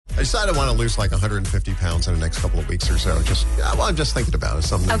decided I want to lose like 150 pounds in the next couple of weeks or so. I'm just thinking about it.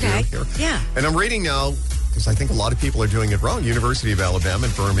 Something to do here. Yeah. And I'm reading now, because I think a lot of people are doing it wrong. University of Alabama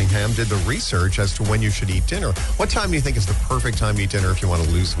in Birmingham did the research as to when you should eat dinner. What time do you think is the perfect time to eat dinner if you want to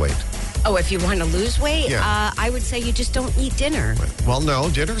lose weight? Oh, if you want to lose weight, Yeah. I would say you just don't eat dinner. Well, no,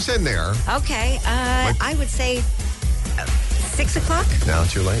 dinner's in there. Okay. I would say 6 o'clock. No,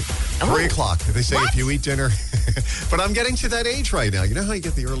 too late. Oh. 3 o'clock. They say What? if you eat dinner. But I'm getting to that age right now. You know how you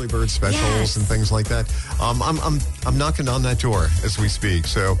get the early bird specials Yes. and things like that? I'm knocking on that door as we speak.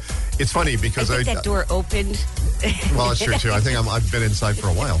 So it's funny because I think that door opened. Well, it's true too. I think I've been inside for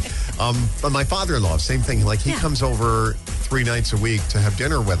a while. But my father-in-law, same thing. Like he comes over 3 nights a week to have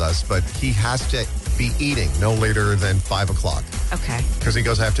dinner with us, but he has to be eating no later than 5 o'clock. Okay. Because he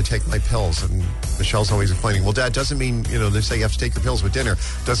goes, I have to take my pills. And Michelle's always explaining, well, Dad, doesn't mean, they say you have to take the pills with dinner.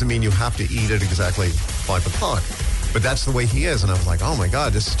 Doesn't mean you have to eat at exactly 5 o'clock. But that's the way he is. And I was like, oh my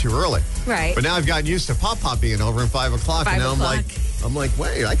God, this is too early. Right. But now I've gotten used to Pop being over at 5 o'clock. 5 and now o'clock. I'm like,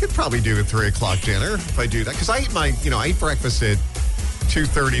 wait, I could probably do a 3 o'clock dinner if I do that. Because I eat I eat breakfast at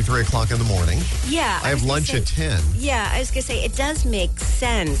 2:30, 3 o'clock in the morning. Yeah. I have lunch at 10. Yeah, I was going to say, it does make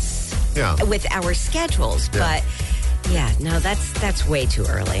sense with our schedules, Yeah. but yeah, no, that's way too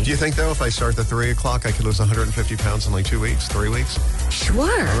early. Do you think, though, if I start at 3 o'clock, I could lose 150 pounds in like 2 weeks, 3 weeks? Sure.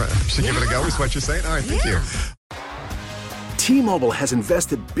 All right. Should give it a go, is what you're saying? All right, thank you. T-Mobile has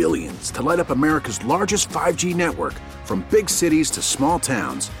invested billions to light up America's largest 5G network, from big cities to small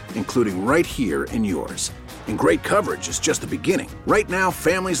towns, including right here in yours. And great coverage is just the beginning. Right now,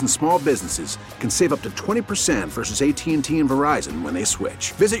 families and small businesses can save up to 20% versus AT&T and Verizon when they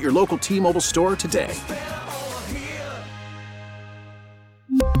switch. Visit your local T-Mobile store today.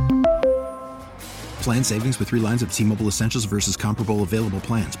 Plan savings with 3 lines of T-Mobile Essentials versus comparable available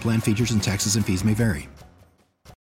plans. Plan features and taxes and fees may vary.